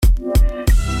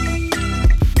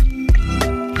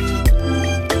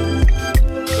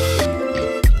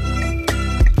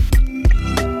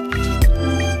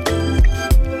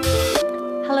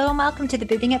to the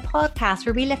Boobing It podcast,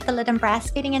 where we lift the lid on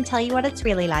breastfeeding and tell you what it's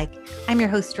really like. I'm your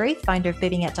host, Ruth, founder of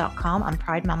Ep.19 and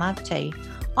proud mama of two.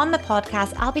 On the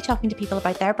podcast, I'll be talking to people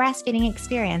about their breastfeeding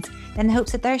experience in the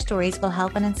hopes that their stories will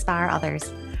help and inspire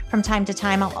others. From time to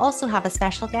time, I'll also have a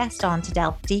special guest on to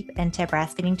delve deep into a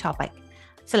breastfeeding topic.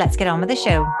 So let's get on with the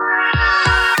show.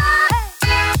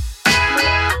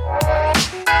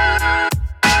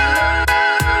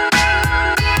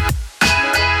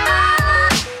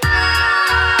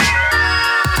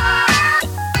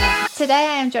 Today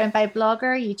I am joined by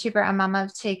blogger, YouTuber and mama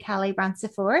of two, Kallie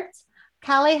Branciforte.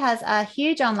 Kallie has a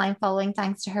huge online following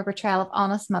thanks to her portrayal of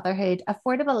honest motherhood,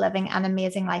 affordable living and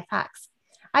amazing life hacks.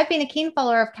 I've been a keen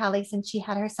follower of Kallie since she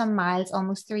had her son Miles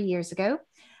almost 3 years ago.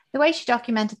 The way she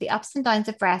documented the ups and downs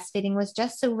of breastfeeding was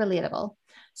just so relatable.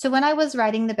 So when I was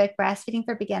writing the book Breastfeeding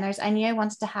for Beginners, I knew I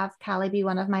wanted to have Kallie be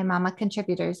one of my mama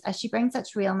contributors, as she brings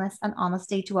such realness and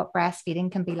honesty to what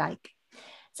breastfeeding can be like.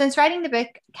 Since writing the book,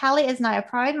 Kallie is now a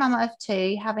proud mama of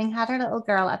two, having had her little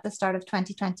girl at the start of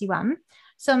 2021.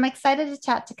 So I'm excited to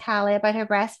chat to Kallie about her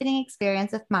breastfeeding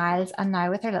experience with Miles and now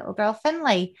with her little girl,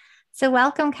 Finley. So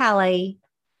welcome, Kallie.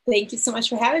 Thank you so much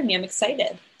for having me. I'm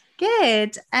excited.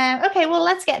 Good. Okay, well,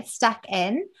 let's get stuck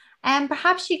in.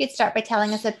 Perhaps you could start by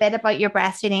telling us a bit about your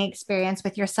breastfeeding experience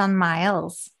with your son,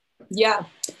 Miles. Yeah.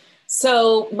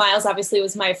 So Miles obviously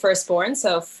was my firstborn,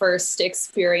 so first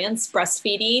experience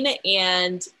breastfeeding.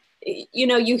 And, you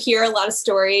know, you hear a lot of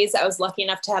stories. I was lucky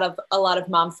enough to have a lot of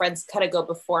mom friends kind of go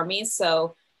before me.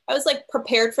 So I was like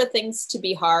prepared for things to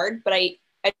be hard, but I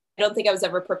don't think I was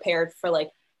ever prepared for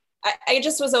like, I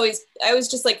was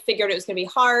just like figured it was going to be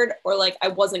hard or like I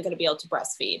wasn't going to be able to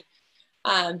breastfeed.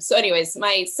 So anyways,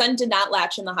 my son did not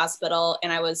latch in the hospital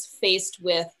and I was faced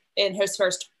with, in his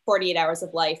first 48 hours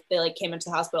of life, they like came into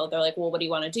the hospital. They're like, well, what do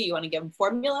you want to do? You want to give him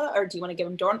formula or do you want to give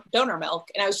him donor milk?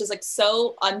 And I was just like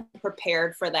so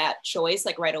unprepared for that choice,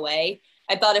 like right away.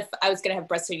 I thought if I was going to have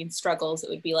breastfeeding struggles, it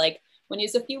would be like when he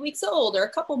was a few weeks old or a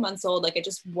couple months old. Like I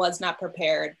just was not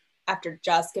prepared after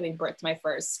just giving birth to my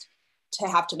first to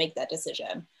have to make that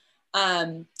decision.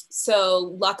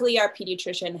 So luckily our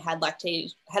pediatrician had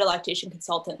a lactation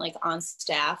consultant like on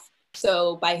staff.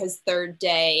 So by his third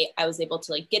day, I was able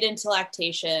to like get into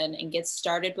lactation and get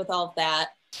started with all of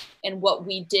that. And what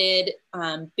we did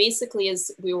basically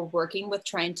is we were working with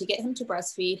trying to get him to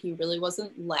breastfeed. He really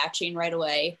wasn't latching right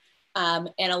away.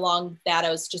 And along that, I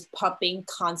was just pumping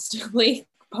constantly,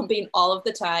 pumping all of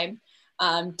the time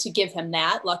to give him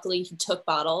that. Luckily, he took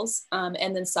bottles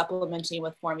and then supplementing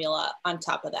with formula on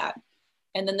top of that.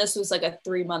 And then this was like a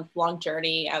 3-month long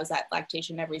journey. I was at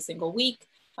lactation every single week.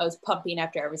 I was pumping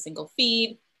after every single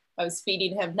feed. I was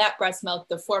feeding him that breast milk,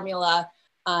 the formula.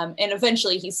 And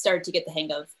eventually he started to get the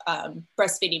hang of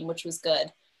breastfeeding, which was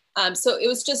good. So it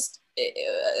was just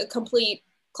a complete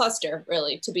cluster,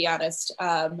 really, to be honest.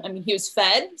 I mean, he was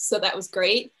fed, so that was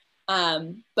great.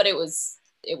 But it was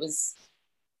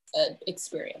an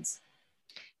experience.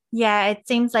 Yeah, it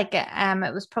seems like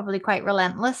it was probably quite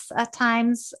relentless at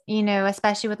times, you know,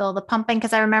 especially with all the pumping.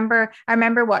 Because I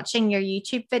remember watching your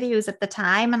YouTube videos at the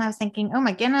time, and I was thinking, oh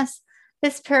my goodness,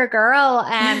 this poor girl.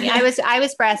 I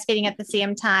was breastfeeding at the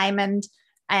same time, and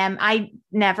I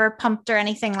never pumped or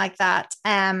anything like that.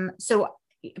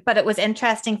 But it was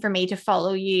interesting for me to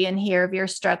follow you and hear of your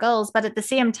struggles. But at the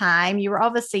same time, you were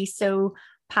obviously so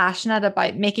passionate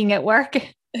about making it work.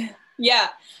 Yeah,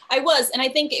 I was. And I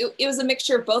think it was a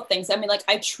mixture of both things. I mean, like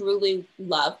I truly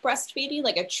love breastfeeding.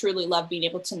 Like I truly love being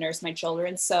able to nurse my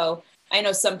children. So I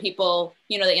know some people,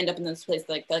 you know, they end up in this place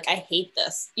like I hate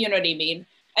this. You know what I mean?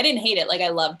 I didn't hate it. Like I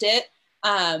loved it.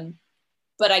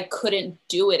 But I couldn't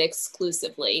do it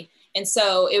exclusively. And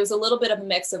so it was a little bit of a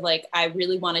mix of like, I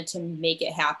really wanted to make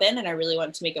it happen and I really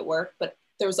wanted to make it work. But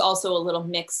there was also a little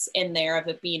mix in there of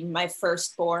it being my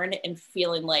firstborn and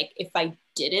feeling like if I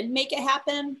didn't make it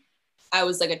happen, I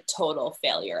was like a total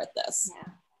failure at this.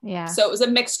 Yeah. So it was a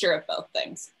mixture of both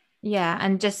things. Yeah.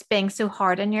 And just being so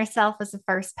hard on yourself as a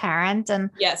first parent. And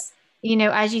yes, you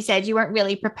know, as you said, you weren't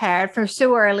really prepared for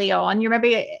so early on. You're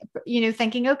maybe, you know,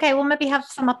 thinking, okay, we'll maybe have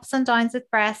some ups and downs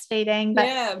with breastfeeding.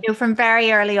 But you know, from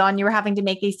very early on, you were having to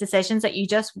make these decisions that you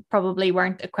just probably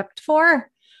weren't equipped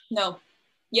for. No.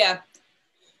 Yeah.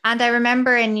 And I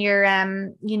remember in your,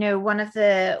 you know, one of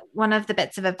the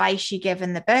bits of advice you give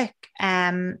in the book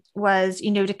was,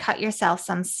 you know, to cut yourself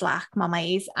some slack,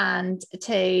 mummies, and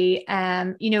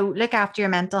to, you know, look after your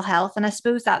mental health. And I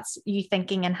suppose that's you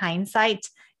thinking in hindsight,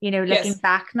 you know, looking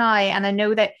back now. And I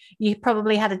know that you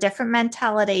probably had a different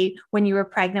mentality when you were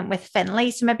pregnant with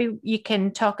Finley. So maybe you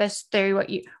can talk us through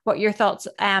what your thoughts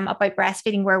about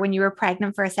breastfeeding were when you were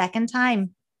pregnant for a second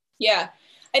time. Yeah,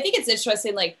 I think it's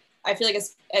interesting. Like, I feel like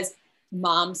as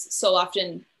moms, so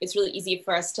often it's really easy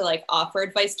for us to like offer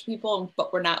advice to people,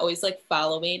 but we're not always like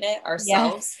following it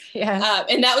ourselves. Yes.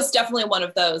 And that was definitely one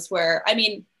of those where, I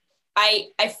mean,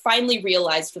 I finally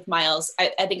realized with Miles,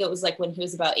 I think it was like when he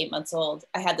was about 8 months old,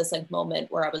 I had this like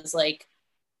moment where I was like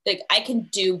I can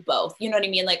do both. You know what I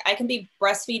mean? Like I can be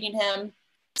breastfeeding him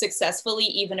successfully,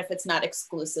 even if it's not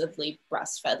exclusively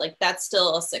breastfed. Like that's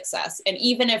still a success. And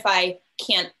even if I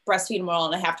can't breastfeed him well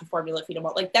and I have to formula feed him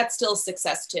well, like that's still a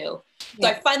success too. So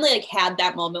I finally like had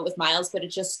that moment with Miles, but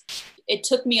it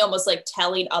took me almost like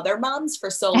telling other moms for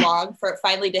so long for it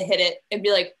finally to hit it and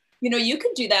be like, you know, you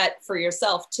can do that for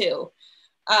yourself too.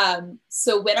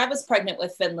 So when I was pregnant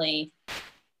with Finley,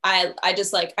 I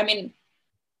just like, I mean,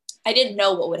 I didn't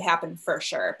know what would happen for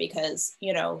sure because,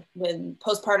 you know, when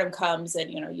postpartum comes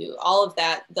and, you know, all of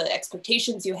that, the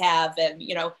expectations you have and,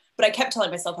 you know, but I kept telling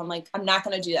myself, I'm like, I'm not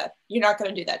going to do that. You're not going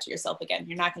to do that to yourself again.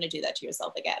 You're not going to do that to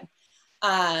yourself again.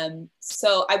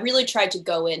 So I really tried to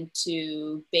go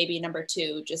into baby number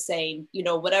 2, just saying, you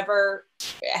know, whatever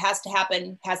has to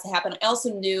happen, has to happen. I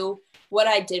also knew what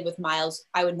I did with Miles,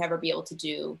 I would never be able to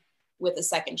do with a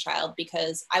second child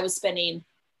because I was spending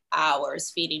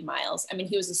hours feeding Miles. I mean,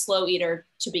 he was a slow eater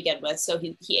to begin with, so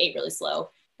he ate really slow.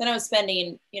 Then I was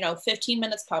spending, you know, 15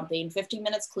 minutes pumping, 15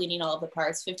 minutes cleaning all of the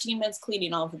parts, 15 minutes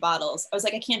cleaning all of the bottles. I was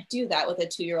like, I can't do that with a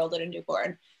 2-year-old and a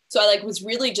newborn. So I like was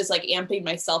really just like amping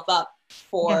myself up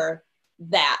for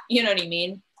that, you know what I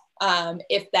mean?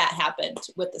 If that happened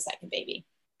with the second baby.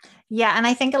 Yeah. And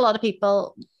I think a lot of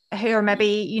people who are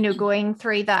maybe, you know, going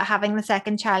through that, having the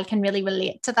second child can really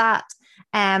relate to that.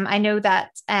 I know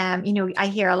that, you know, I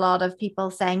hear a lot of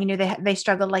people saying, you know, they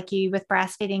struggle like you with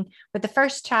breastfeeding with the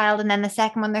first child. And then the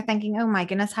second one, they're thinking, oh my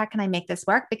goodness, how can I make this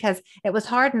work? Because it was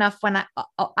hard enough when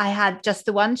I had just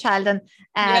the one child and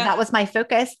that was my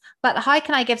focus. But how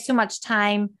can I give so much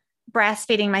time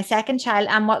breastfeeding my second child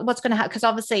and what's going to happen because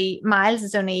obviously Miles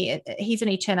he's only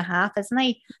 2.5, isn't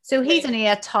he? So he's only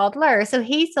a toddler, so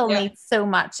he still needs so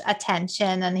much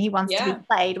attention and he wants to be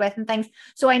played with and things.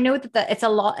 So I know that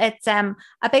it's a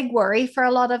big worry for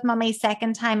a lot of mummies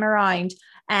second time around,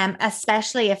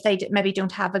 especially if they maybe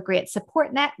don't have a great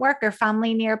support network or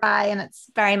family nearby, and it's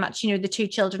very much, you know, the 2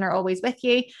 children are always with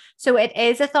you. So it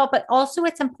is a thought, but also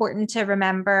it's important to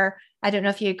remember, I don't know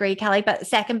if you agree, Kallie, but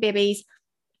second babies,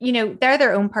 you know, they're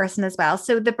their own person as well.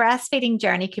 So the breastfeeding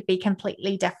journey could be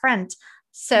completely different.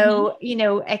 So, you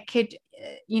know, it could,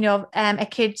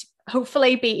 it could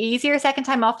hopefully be easier second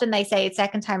time. Often they say it's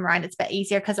second time around, it's a bit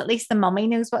easier because at least the mummy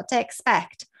knows what to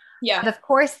expect. Yeah. But of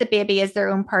course, the baby is their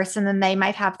own person and they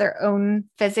might have their own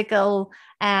physical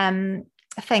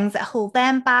things that hold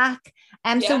them back.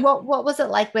 So what was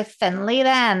it like with Finley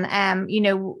then? You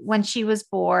know, when she was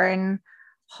born,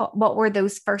 what were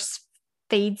those first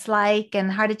feeds like and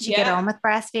how did she get on with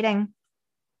breastfeeding?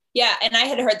 Yeah, and I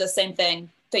had heard the same thing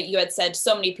that you had said.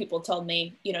 So many people told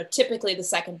me, you know, typically the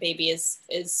second baby is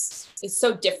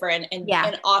so different and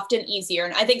often easier.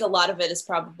 And I think a lot of it is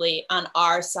probably on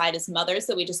our side as mothers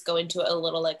that we just go into it a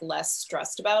little like less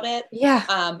stressed about it.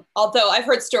 Yeah. Although I've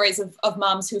heard stories of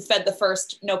moms who fed the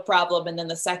first no problem and then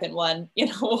the second one, you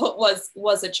know,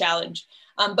 was a challenge.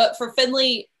 But for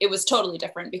Finley, it was totally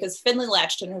different because Finley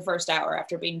latched in her first hour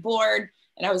after being born.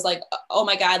 And I was like, oh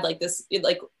my God, like this,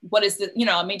 like, what is the, you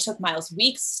know, I mean, it took Miles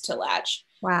weeks to latch.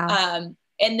 Wow.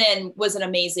 And then was an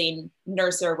amazing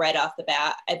nurser right off the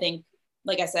bat. I think,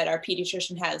 like I said, our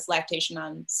pediatrician has lactation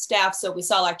on staff. So we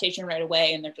saw lactation right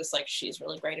away and they're just like, she's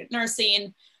really great at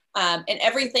nursing. And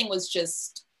everything was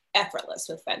just effortless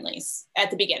with Finley's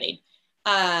at the beginning.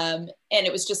 And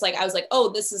it was just like, I was like, oh,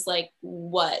 this is like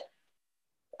what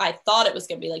I thought it was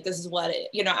going to be. Like, this is what it,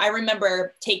 you know, I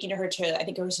remember taking her to, I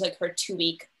think it was like her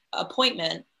 2-week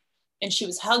appointment and she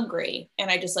was hungry and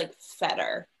I just like fed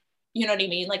her, you know what I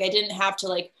mean? Like I didn't have to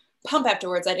like pump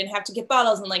afterwards. I didn't have to get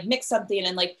bottles and like mix something.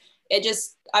 And like,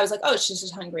 I was like, oh, she's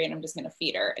just hungry and I'm just going to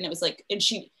feed her. And it was like, and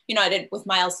she, you know, I didn't with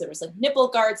Miles, there was like nipple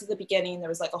guards at the beginning. There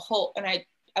was like a whole, and I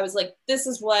was like, this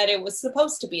is what it was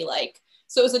supposed to be like.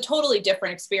 So it was a totally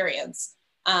different experience.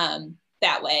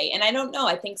 That way. And I don't know,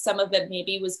 I think some of it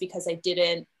maybe was because I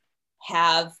didn't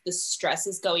have the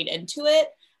stresses going into it.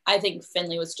 I think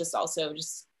Finley was just also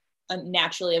just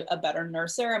naturally a better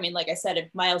nurser. I mean, like I said,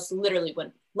 if Miles literally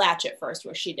wouldn't latch at first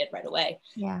where she did right away.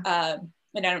 Yeah.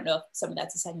 And I don't know if some of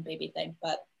that's a second baby thing,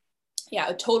 but yeah,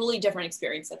 a totally different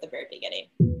experience at the very beginning.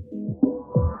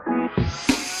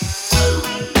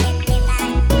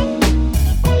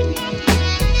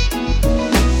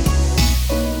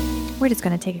 We're just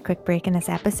going to take a quick break in this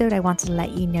episode. I wanted to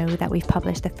let you know that we've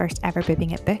published the first ever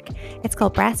Boobing It book. It's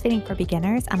called Breastfeeding for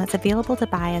Beginners and it's available to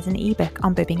buy as an ebook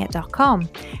on boobingit.com.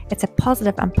 It's a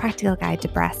positive and practical guide to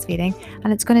breastfeeding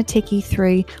and it's going to take you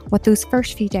through what those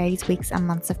first few days, weeks and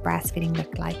months of breastfeeding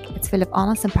look like. It's full of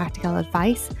honest and practical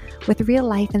advice with real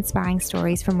life inspiring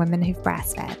stories from women who've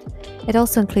breastfed. It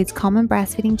also includes common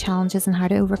breastfeeding challenges and how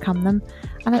to overcome them,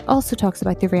 and it also talks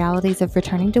about the realities of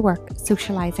returning to work,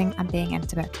 socialising and being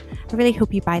intimate. I really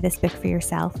hope you buy this book for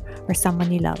yourself or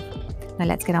someone you love. Now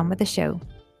let's get on with the show.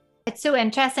 It's so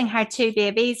interesting how two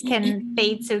babies can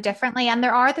feed so differently. And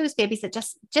there are those babies that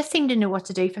just seem to know what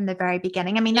to do from the very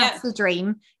beginning. I mean, that's the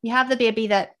dream. You have the baby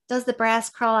that does the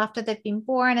breast crawl after they've been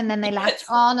born and then they latch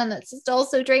on and it's just all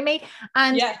so dreamy.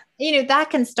 And, that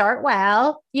can start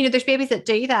well. There's babies that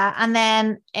do that. And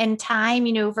then in time,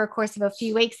 over a course of a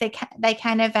few weeks, they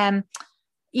kind of,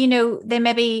 they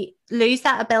maybe lose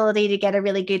that ability to get a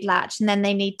really good latch. And then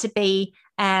they need to be,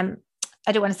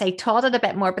 I don't want to say taught it a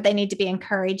bit more, but they need to be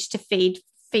encouraged to feed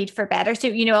for better.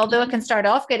 So, although it can start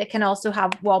off good, it can also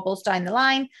have wobbles down the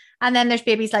line. And then there's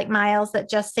babies like Miles that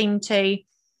just seem to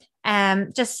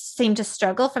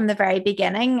struggle from the very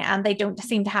beginning, and they don't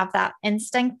seem to have that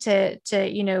instinct to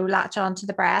latch onto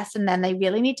the breast, and then they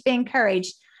really need to be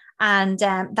encouraged. And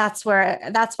that's where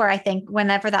I think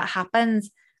whenever that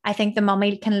happens, I think the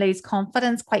mummy can lose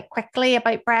confidence quite quickly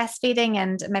about breastfeeding,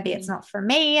 and maybe it's not for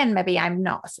me, and maybe I'm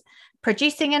not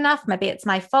producing enough, maybe it's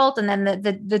my fault, and then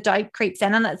the doubt creeps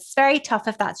in, and it's very tough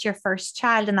if that's your first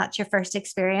child and that's your first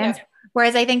experience.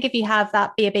 Whereas I think if you have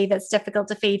that baby that's difficult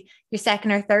to feed your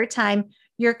second or third time,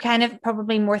 you're kind of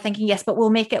probably more thinking, yes, but we'll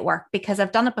make it work because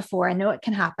I've done it before, I know it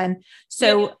can happen.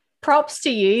 So props to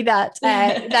you that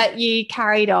that you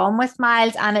carried on with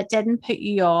Miles and it didn't put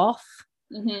you off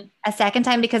a second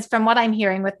time, because from what I'm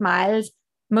hearing with Miles,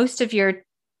 most of your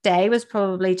day was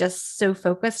probably just so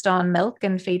focused on milk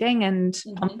and feeding and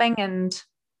pumping, and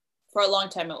for a long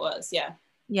time it was.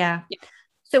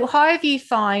 So how have you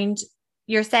found,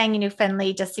 you're saying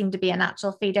Finley just seemed to be a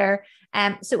natural feeder,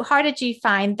 so how did you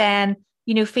find then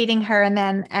feeding her and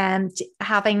then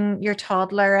having your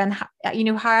toddler, and how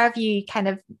have you kind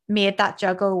of made that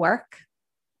juggle work?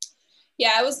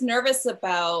 I was nervous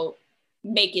about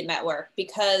making that work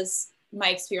because my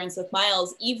experience with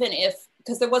Miles,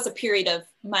 because there was a period of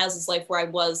Miles's life where I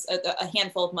was a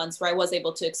handful of months where I was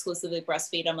able to exclusively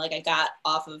breastfeed him. Like I got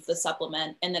off of the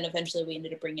supplement and then eventually we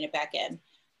ended up bringing it back in.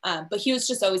 But he was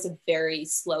just always a very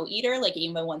slow eater, like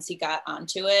even once he got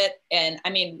onto it. And I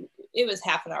mean, it was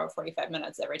half an hour, 45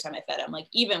 minutes every time I fed him, like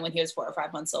even when he was 4 or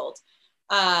 5 months old.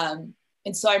 And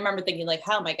so I remember thinking like,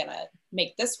 how am I going to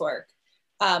make this work?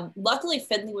 Luckily,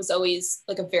 Finley was always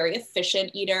like a very efficient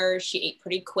eater. She ate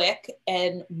pretty quick,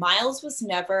 and Miles was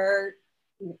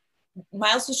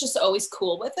just always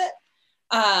cool with it.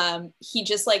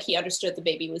 He understood the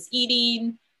baby was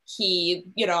eating. I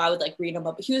would like read him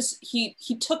up, but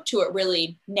he took to it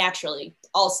really naturally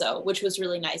also, which was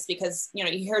really nice because, you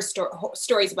hear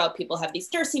stories about people have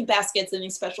these nursing baskets and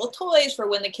these special toys for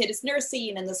when the kid is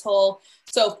nursing and so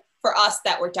for us,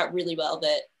 that worked out really well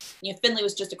that, Finley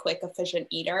was just a quick, efficient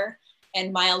eater,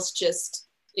 and Miles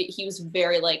he was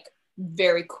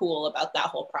very cool about that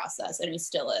whole process, and he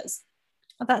still is.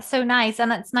 Well, that's so nice.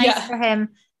 And it's nice for him.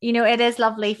 It is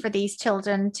lovely for these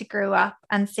children to grow up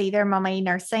and see their mummy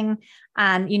nursing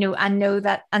and, and know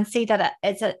that and see that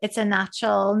it's a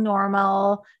natural,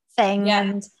 normal thing.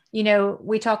 And,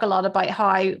 we talk a lot about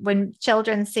how when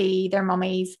children see their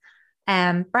mummies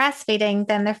breastfeeding,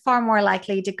 then they're far more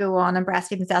likely to go on and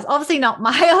breastfeed themselves. Obviously not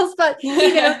Miles, but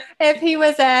if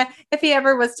he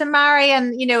ever was to marry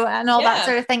and and all that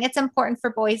sort of thing, it's important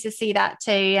for boys to see that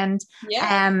too. And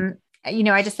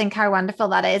I just think how wonderful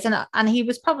that is. And he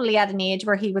was probably at an age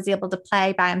where he was able to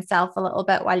play by himself a little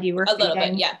bit while you were feeding. A little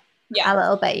bit, a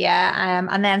little bit,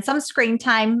 and then some screen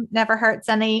time never hurts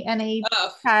any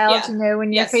child,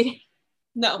 when you're feeding.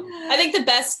 No, I think the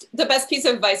best piece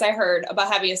of advice I heard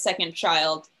about having a second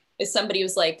child is somebody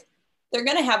was like, they're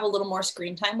going to have a little more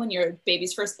screen time when your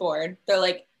baby's first born. They're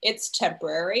like, it's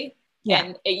temporary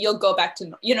and you'll go back to,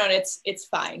 and it's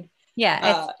fine.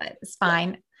 It's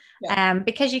fine.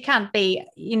 Because you can't be,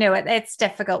 it's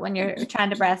difficult when you're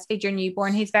trying to breastfeed your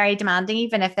newborn who's very demanding,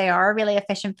 even if they are a really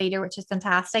efficient feeder, which is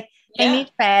fantastic. They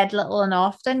need fed little and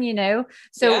often,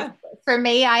 So for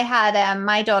me, I had,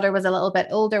 my daughter was a little bit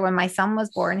older when my son was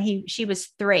born. She was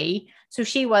 3. So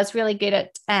she was really good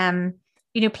at,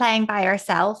 playing by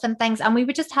herself and things. And we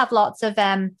would just have lots of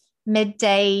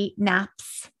midday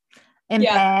naps in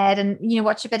Yeah. bed and,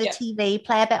 watch a bit of Yeah. TV,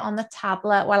 play a bit on the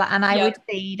tablet and I Yeah. would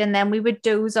feed, and then we would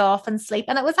doze off and sleep.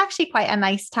 And it was actually quite a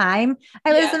nice time.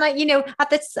 It was, Yeah. and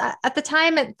like, at the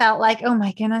time it felt like, oh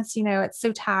my goodness, it's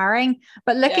so tiring.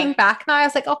 But Yeah. looking back now, I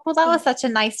was like, oh, well, that was such a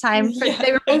nice time for, Yeah.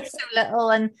 they were both so little,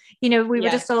 and, we were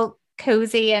Yeah. just all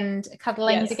cozy and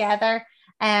cuddling Yes. together.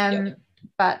 Yep.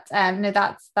 But no,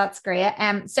 that's great.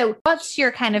 So what's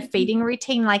your kind of feeding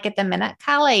routine like at the minute,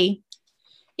 Kallie?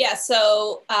 Yeah,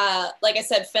 so like I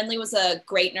said, Finley was a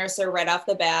great nurser right off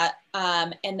the bat.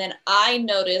 And then I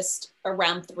noticed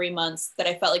around 3 months that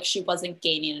I felt like she wasn't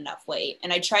gaining enough weight.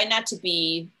 And I tried not to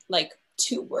be like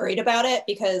too worried about it,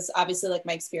 because obviously like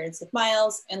my experience with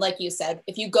Miles, and like you said,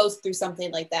 if you go through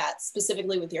something like that,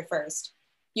 specifically with your first,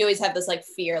 you always have this like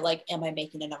fear, like, am I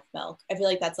making enough milk? I feel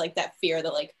like that's like that fear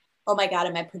that like, oh my God,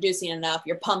 am I producing enough?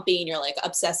 You're pumping, you're like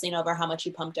obsessing over how much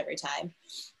you pumped every time.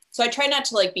 So I try not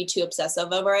to like be too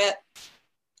obsessive over it.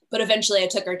 But eventually I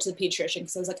took her to the pediatrician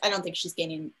because I was like, I don't think she's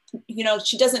gaining,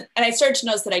 she doesn't. And I started to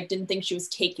notice that I didn't think she was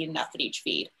taking enough at each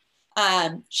feed.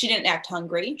 She didn't act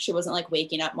hungry. She wasn't like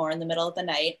waking up more in the middle of the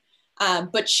night,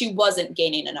 but she wasn't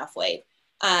gaining enough weight.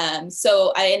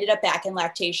 So I ended up back in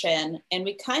lactation, and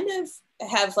we kind of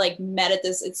have like met at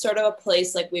this, it's sort of a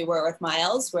place like we were with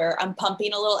Miles, where I'm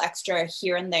pumping a little extra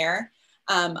here and there.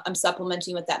 I'm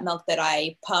supplementing with that milk that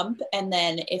I pump. And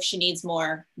then if she needs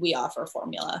more, we offer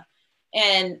formula.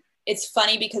 And it's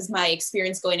funny because my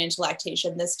experience going into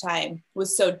lactation this time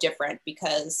was so different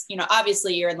because,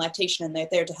 obviously you're in lactation and they're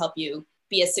there to help you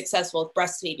be as successful with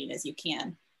breastfeeding as you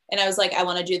can. And I was like, I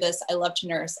want to do this. I love to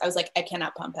nurse. I was like, I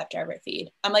cannot pump after every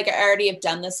feed. I'm like, I already have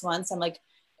done this once. I'm like,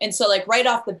 and so like right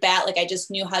off the bat, like I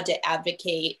just knew how to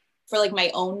advocate for like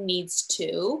my own needs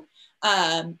too.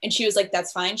 And she was like,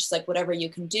 that's fine. She's like, whatever you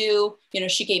can do.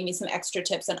 She gave me some extra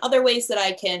tips on other ways that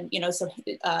I can, some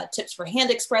tips for hand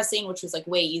expressing, which was like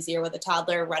way easier with a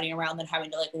toddler running around than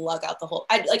having to like lug out the whole,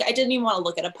 I didn't even want to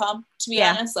look at a pump, to be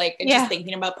honest. Like just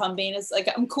thinking about pumping is like,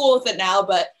 I'm cool with it now,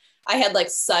 but I had like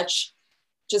such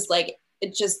just like,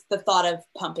 it just the thought of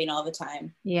pumping all the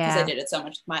time. Because I did it so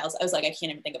much with Miles. I was like, I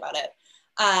can't even think about it.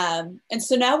 And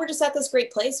so now we're just at this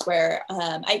great place where,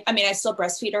 I still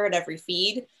breastfeed her at every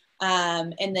feed.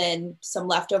 And then some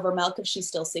leftover milk if she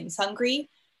still seems hungry,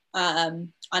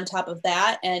 on top of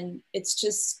that. And it's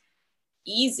just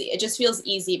easy. It just feels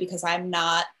easy because I'm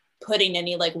not putting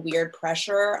any like weird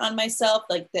pressure on myself,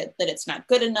 like that it's not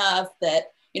good enough,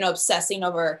 that, obsessing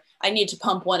over, I need to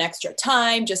pump one extra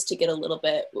time just to get a little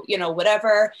bit,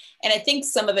 whatever. And I think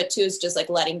some of it too is just like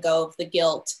letting go of the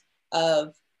guilt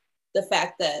of the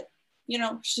fact that,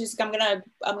 she's, I'm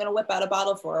gonna whip out a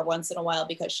bottle for her once in a while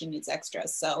because she needs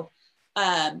extras. So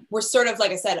we're sort of,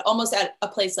 like I said, almost at a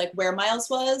place like where Miles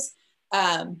was,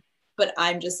 but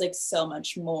I'm just like so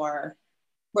much more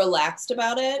relaxed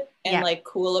about it and like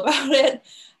cool about it,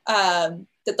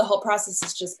 that the whole process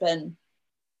has just been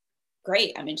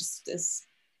great. I mean, just is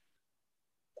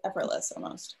effortless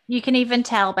almost. You can even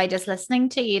tell by just listening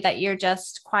to you that you're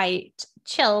just quite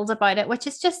chilled about it, which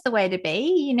is just the way to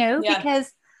be,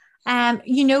 because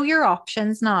your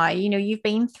options now. You've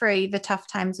been through the tough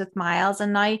times with Miles,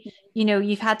 and now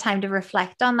you've had time to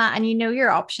reflect on that, and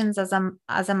your options as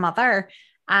a mother.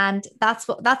 And that's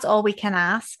all we can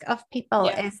ask of people,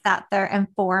 is that they're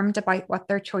informed about what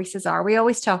their choices are. We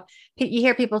always you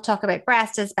hear people talk about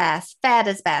breast is best, fed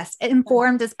is best,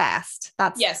 informed is best.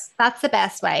 That's the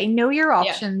best way. Know your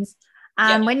options.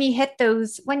 And when you hit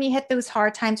those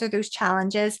hard times or those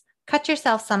challenges, cut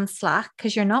yourself some slack,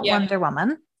 because you're not Wonder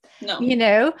Woman.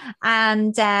 No.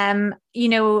 And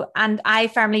and I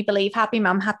firmly believe happy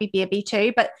mom, happy baby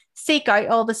too, but seek out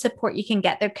all the support you can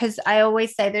get there, because I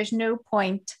always say there's no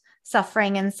point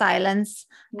suffering in silence.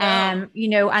 No.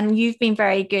 And you've been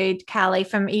very good, Kallie,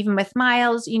 from even with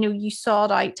Miles, you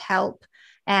sought out help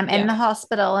in the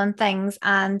hospital and things.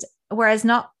 And whereas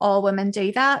not all women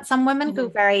do that, some women go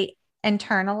very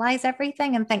internalize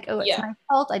everything and think, oh, it's my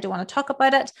fault, I don't want to talk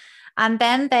about it. And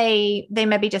then they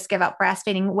maybe just give up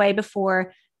breastfeeding way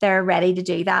before they're ready to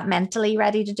do that, mentally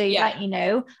ready to do that,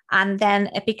 and then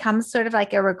it becomes sort of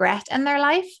like a regret in their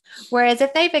life. Whereas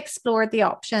if they've explored the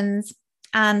options,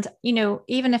 and,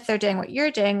 even if they're doing what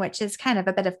you're doing, which is kind of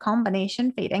a bit of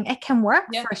combination feeding, it can work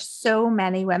for so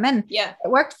many women. Yeah. It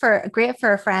worked great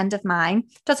for a friend of mine.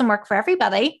 Doesn't work for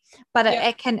everybody, but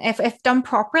it can, if done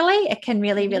properly, it can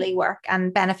really, really work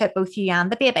and benefit both you and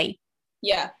the baby.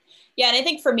 Yeah. Yeah. And I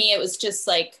think for me, it was just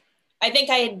like, I think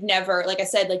I had never, like I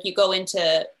said, like you go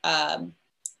into, I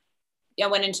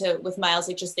went into with Miles,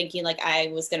 like just thinking like I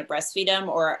was going to breastfeed him,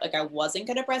 or like I wasn't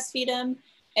going to breastfeed him.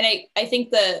 And I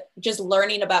think just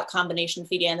learning about combination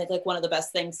feeding, I think like one of the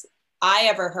best things I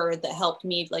ever heard that helped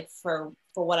me, like for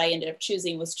what I ended up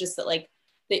choosing, was just that like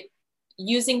that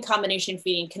using combination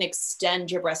feeding can extend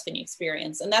your breastfeeding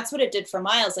experience. And that's what it did for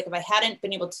Miles. Like if I hadn't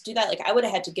been able to do that, like I would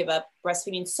have had to give up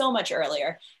breastfeeding so much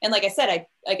earlier. And like I said,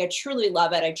 I truly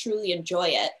love it. I truly enjoy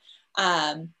it.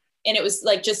 And it was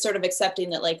like just sort of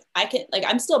accepting that like I can, like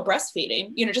I'm still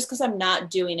breastfeeding, you know, just because I'm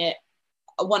not doing it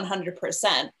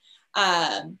 100%.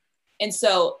 And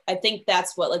so I think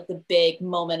that's what like the big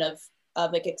moment of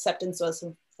like acceptance was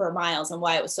for Miles, and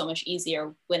why it was so much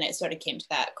easier when it sort of came to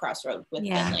that crossroad with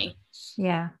Finley.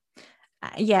 Yeah.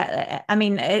 Yeah, I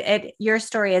mean, your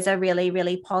story is a really,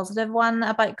 really positive one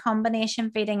about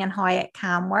combination feeding and how it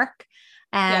can work.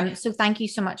 So thank you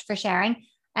so much for sharing.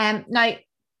 Now,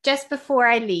 just before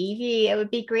I leave you, it would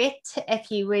be great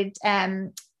if you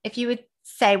would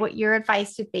say what your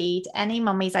advice would be to any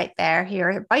mummies out there who are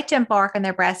about to embark on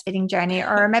their breastfeeding journey,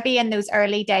 or maybe in those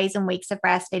early days and weeks of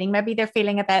breastfeeding, maybe they're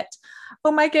feeling a bit,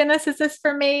 oh my goodness, is this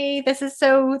for me? This is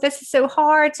so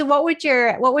hard. So what would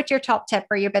your top tip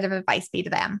or your bit of advice be to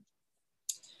them?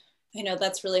 I know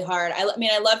that's really hard. I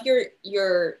mean, I love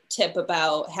your tip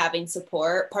about having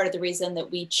support. Part of the reason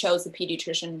that we chose the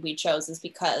pediatrician we chose is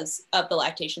because of the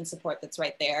lactation support that's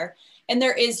right there. And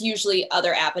there is usually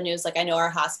other avenues. Like I know our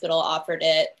hospital offered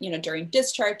it, you know, during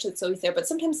discharge, it's always there, but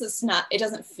sometimes it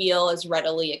doesn't feel as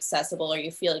readily accessible, or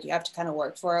you feel like you have to kind of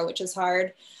work for it, which is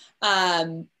hard.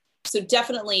 So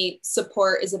definitely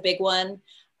support is a big one.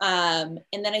 And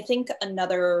then I think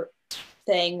another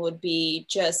thing would be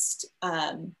just,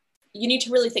 you need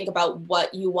to really think about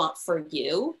what you want for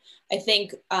you. I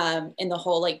think in the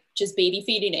whole, like just baby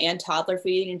feeding and toddler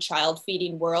feeding and child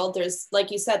feeding world, there's, like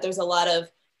you said, there's a lot of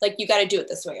like, you got to do it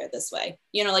this way or this way,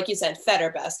 you know, like you said, fed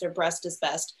are best or breast is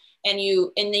best. And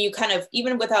then you kind of,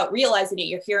 even without realizing it,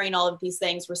 you're hearing all of these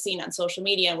things we're seeing on social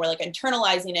media, and we're like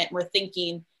internalizing it. And we're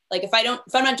thinking like, if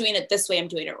I'm not doing it this way, I'm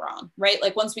doing it wrong. Right.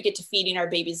 Like once we get to feeding our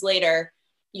babies later,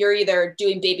 you're either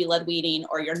doing baby led weaning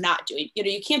or you're not doing, you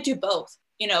know, you can't do both,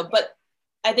 you know, but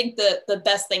I think the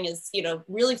best thing is, you know,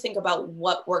 really think about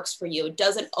what works for you. It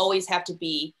doesn't always have to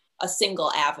be a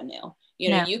single avenue. You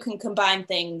know, you can combine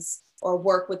things or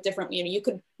work with different, you know,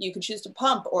 you could choose to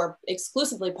pump or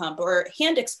exclusively pump or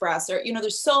hand express, or, you know,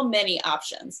 there's so many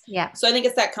options. Yeah. So I think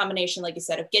it's that combination, like you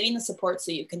said, of getting the support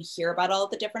so you can hear about all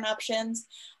of the different options.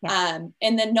 Yeah.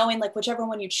 And then knowing like whichever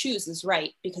one you choose is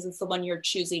right, because it's the one you're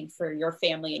choosing for your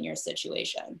family and your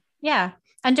situation. Yeah.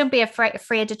 And don't be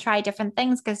afraid to try different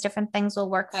things, because different things will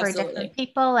work for different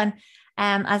people. And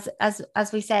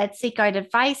as we said, seek out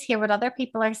advice, hear what other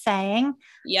people are saying.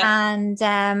 Yeah. And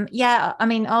I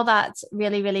mean, all that's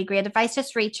really, really great advice.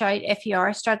 Just reach out if you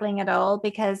are struggling at all,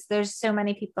 because there's so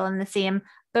many people in the same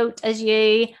boat as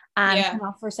you, and can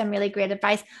offer some really great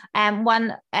advice.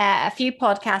 A few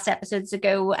podcast episodes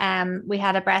ago, we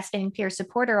had a breastfeeding peer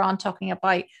supporter on talking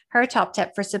about her top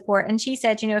tip for support. And she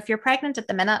said, you know, if you're pregnant at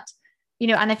the minute, you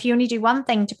know, and if you only do one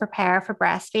thing to prepare for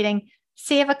breastfeeding,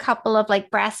 save a couple of like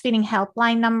breastfeeding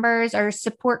helpline numbers or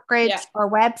support groups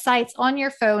or websites on your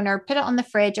phone, or put it on the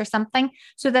fridge or something,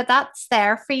 so that that's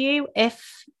there for you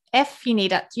if you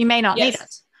need it. You may not need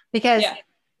it, because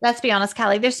let's be honest,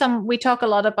 Kallie, we talk a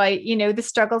lot about, you know, the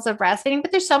struggles of breastfeeding,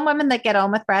 but there's some women that get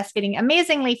on with breastfeeding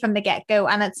amazingly from the get-go,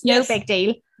 and it's no big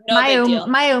deal.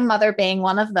 My own mother being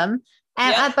one of them.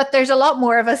 But there's a lot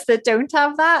more of us that don't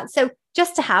have that. So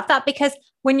just to have that, because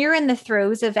when you're in the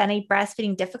throes of any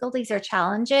breastfeeding difficulties or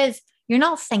challenges, you're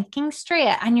not thinking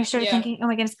straight, and you're sort of thinking, oh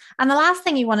my goodness. And the last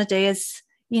thing you want to do is,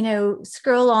 you know,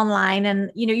 scroll online,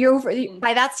 and, you know,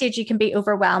 by that stage, you can be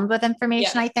overwhelmed with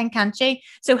information, I think, can't you?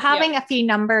 So having a few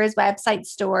numbers, websites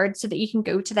stored so that you can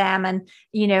go to them and,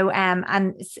 you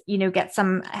know, get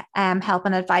some help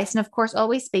and advice. And of course,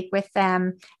 always speak with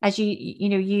them, as you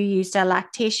used a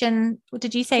lactation, what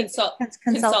did you say?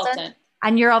 Consultant.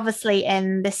 And you're obviously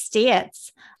in the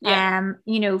States. You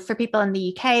know, for people in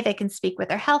the UK, they can speak with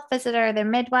their health visitor, their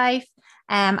midwife.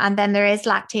 And then there is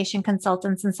lactation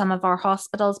consultants in some of our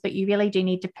hospitals, but you really do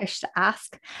need to push to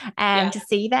ask to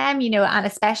see them, you know, and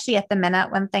especially at the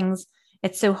minute when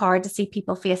it's so hard to see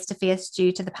people face to face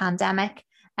due to the pandemic.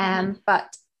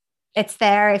 But it's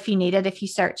there if you need it, if you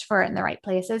search for it in the right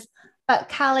places. But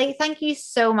Kallie, thank you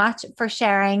so much for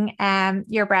sharing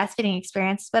your breastfeeding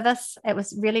experience with us. It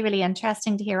was really, really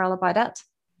interesting to hear all about it.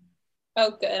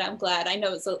 Oh, good. I'm glad. I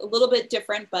know it's a little bit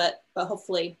different, but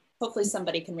hopefully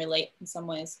somebody can relate in some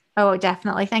ways. Oh,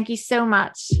 definitely. Thank you so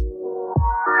much.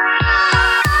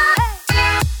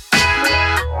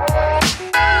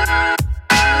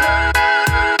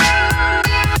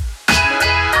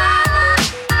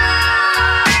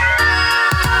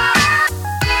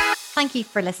 Thank Thank you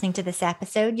for listening to this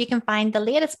episode. You can find the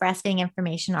latest breastfeeding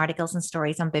information, articles, and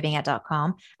stories on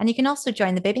boobingit.com. And you can also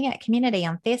join the Boobing It community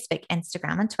on Facebook,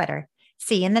 Instagram, and Twitter.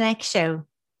 See you in the next show.